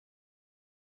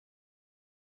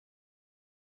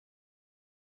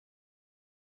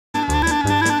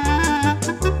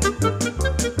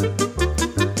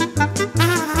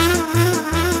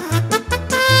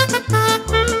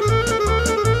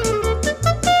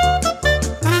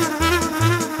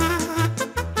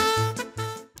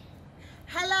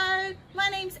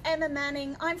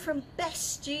Manning. I'm from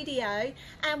Best Studio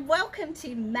and welcome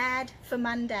to M.A.D for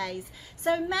Mondays.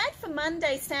 So M.A.D for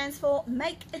Monday stands for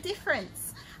Make a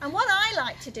Difference. And what I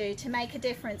like to do to make a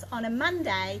difference on a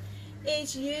Monday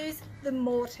is use the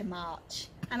Morter march.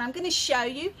 And I'm going to show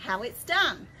you how it's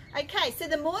done. Okay, so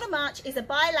the Morter march is a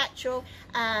bilateral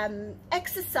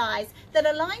exercise that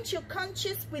aligns your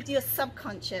conscious with your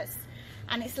subconscious.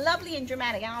 And it's lovely and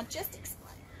dramatic. And I'll just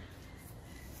explain.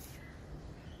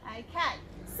 Okay,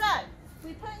 so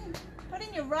we put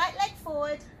in your right leg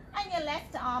forward and your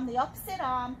left arm, the opposite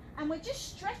arm, and we're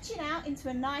just stretching out into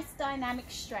a nice dynamic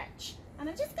stretch. And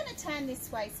I'm just going to turn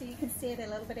this way so you can see it a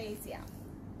little bit easier.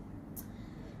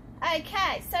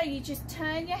 Okay, so you just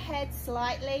turn your head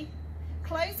slightly,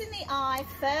 closing the eye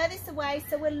furthest away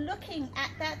so we're looking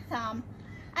at that thumb,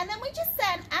 and then we just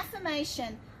say an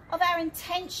affirmation of our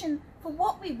intention for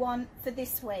what we want for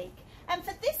this week. And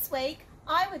for this week,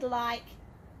 I would like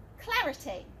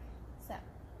clarity. So,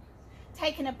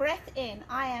 taking a breath in,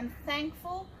 I am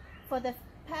thankful for the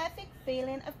perfect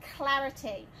feeling of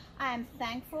clarity. I am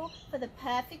thankful for the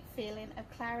perfect feeling of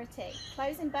clarity.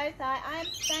 Closing both eyes, I am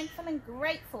thankful and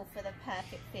grateful for the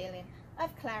perfect feeling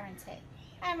of clarity.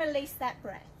 And release that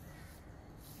breath.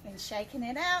 Then shaking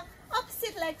it out,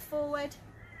 opposite leg forward,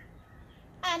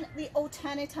 and the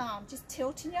alternate arm, just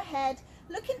tilting your head,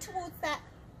 looking towards that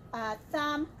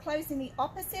thumb, closing the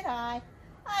opposite eye.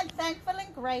 I am thankful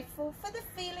and grateful for the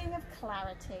feeling of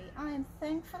clarity. I am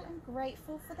thankful and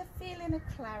grateful for the feeling of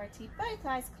clarity. Both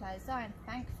eyes closed. I am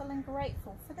thankful and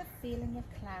grateful for the feeling of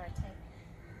clarity.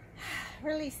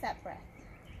 Release that breath.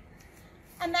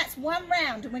 And that's one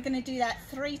round, and we're going to do that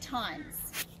 3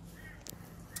 times.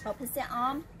 Opposite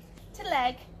arm to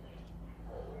leg.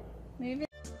 Moving.